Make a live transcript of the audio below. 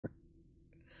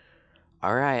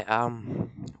Alright,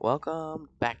 welcome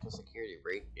back to Security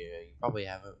Breach. You probably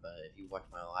haven't, but if you watched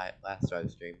my last live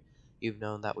stream, you've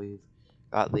known that we've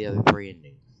got the other three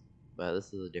endings. But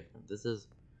this is a different. This is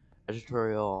a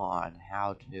tutorial on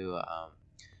how to,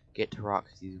 get to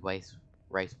Roxy's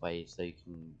Raceway so you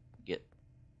can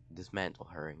dismantle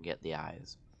her and get the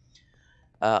eyes.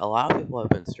 A lot of people have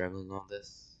been struggling on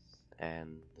this,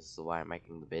 and this is why I'm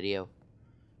making the video.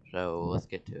 So, let's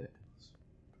get to it.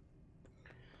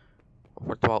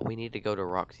 First of all, we need to go to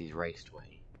Roxy's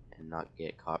Raceway and not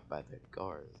get caught by the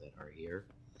guards that are here.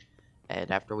 And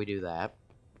after we do that,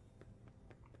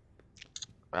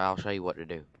 I'll show you what to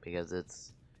do, because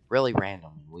it's really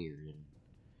random and weird.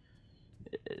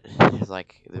 And it's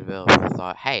like the developer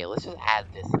thought, hey, let's just add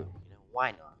this in. Why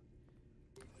not?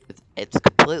 It's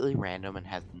completely random and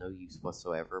has no use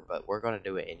whatsoever, but we're gonna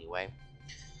do it anyway.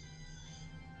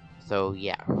 So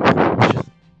yeah, let's just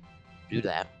do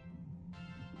that.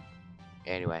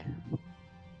 Anyway.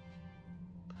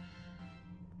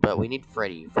 But we need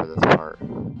Freddy for this part.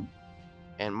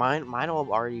 And mine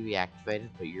will already be activated,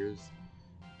 but yours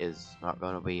is not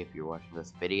going to be if you're watching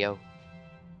this video.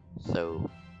 So,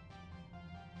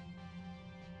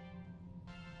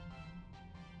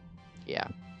 yeah.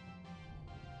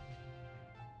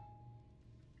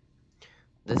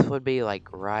 This would be like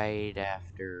right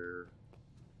after.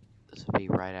 This would be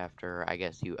right after, I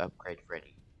guess, you upgrade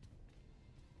Freddy.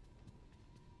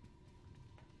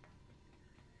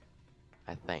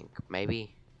 I think.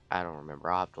 Maybe? I don't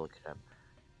remember. I'll have to look it up.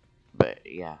 But,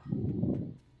 yeah.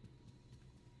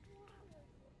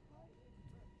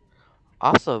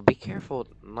 Also, be careful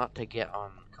not to get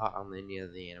caught on any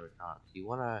of the animatronics. You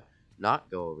want to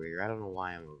not go over here. I don't know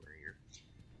why I'm over here.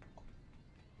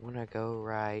 I want to go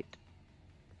right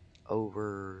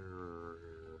over.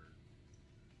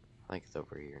 I think it's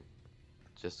over here.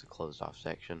 It's just a closed off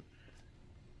section.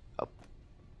 Oh.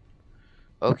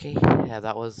 Okay, yeah,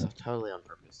 that was totally on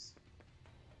purpose.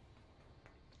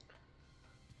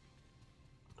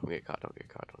 Don't get caught, don't get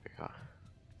caught, don't get caught.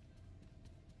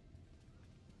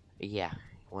 Yeah,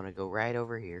 you want to go right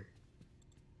over here.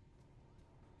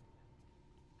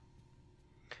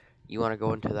 You want to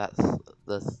go into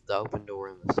the open door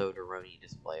in the Soda-Roni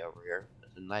display over here.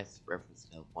 It's a nice reference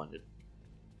to Help Wanted.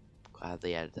 Glad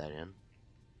they added that in.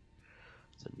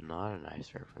 It's not a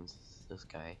nice reference. This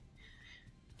guy,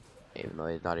 even though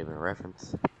it's not even a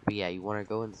reference. But yeah, you want to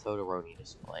go in the Soda-Roni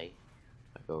display.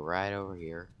 Go right over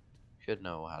here. Should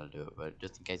know how to do it, but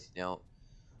just in case you don't,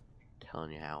 I'm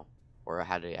telling you how, or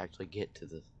how to actually get to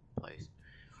this place.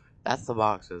 That's the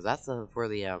boxes. That's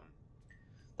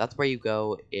that's where you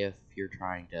go if you're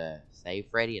trying to save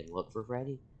Freddy and look for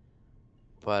Freddy.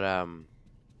 But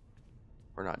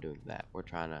we're not doing that. We're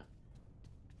trying to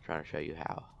show you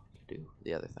how to do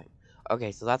the other thing.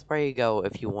 Okay, so that's where you go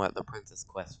if you want the Princess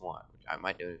Quest 1, which I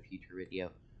might do in a future video,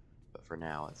 but for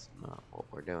now it's not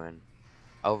what we're doing.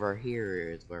 Over here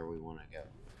is where we want to go.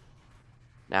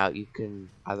 Now, you can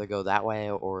either go that way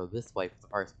or this way for the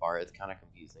first part. It's kind of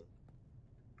confusing.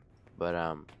 But,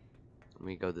 let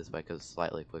me go this way because it's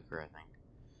slightly quicker, I think.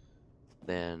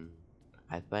 Then,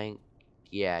 I think,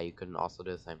 yeah, you can also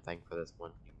do the same thing for this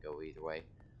one. You can go either way.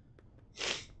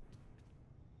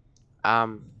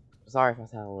 Sorry if I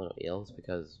sound a little ill. It's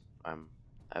because I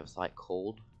have a slight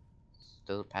cold. It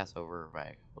doesn't pass over by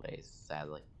a couple days,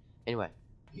 sadly. Anyway,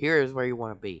 here is where you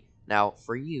want to be. Now,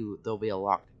 for you, there'll be a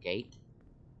locked gate.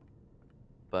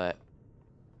 But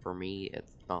for me,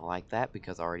 it's not like that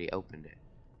because I already opened it.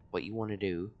 What you want to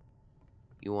do,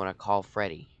 you want to call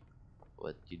Freddy.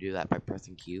 You do that by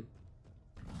pressing Q.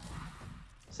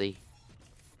 See?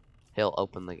 He'll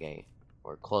open the gate.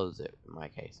 Or close it, in my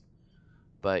case.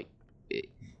 But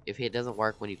if it doesn't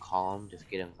work when you call him, just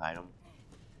get inside him.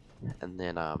 And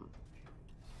then,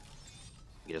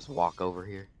 you just walk over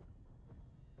here.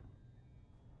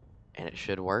 And it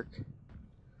should work.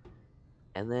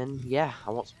 And then, yeah,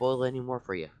 I won't spoil it anymore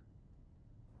for you.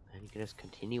 And you can just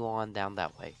continue on down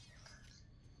that way.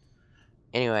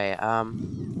 Anyway,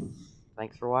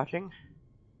 thanks for watching.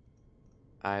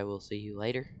 I will see you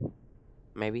later.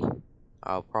 Maybe.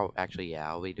 I'll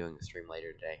be doing a stream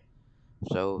later today.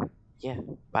 So, yeah,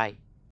 bye.